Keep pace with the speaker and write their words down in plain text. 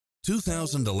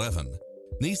2011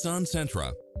 Nissan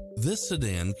Sentra. This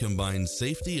sedan combines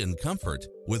safety and comfort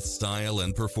with style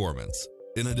and performance.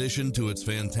 In addition to its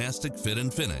fantastic fit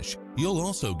and finish, you'll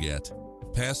also get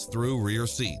pass-through rear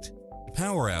seat,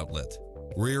 power outlet,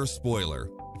 rear spoiler,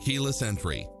 keyless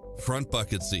entry, front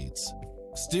bucket seats,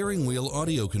 steering wheel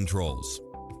audio controls,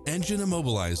 engine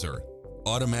immobilizer,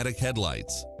 automatic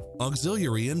headlights,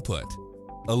 auxiliary input,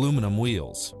 aluminum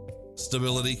wheels,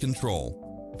 stability control,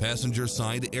 passenger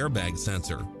side airbag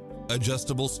sensor,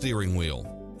 adjustable steering wheel,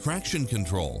 traction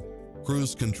control,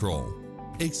 cruise control.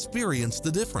 Experience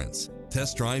the difference.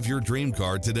 Test drive your dream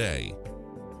car today.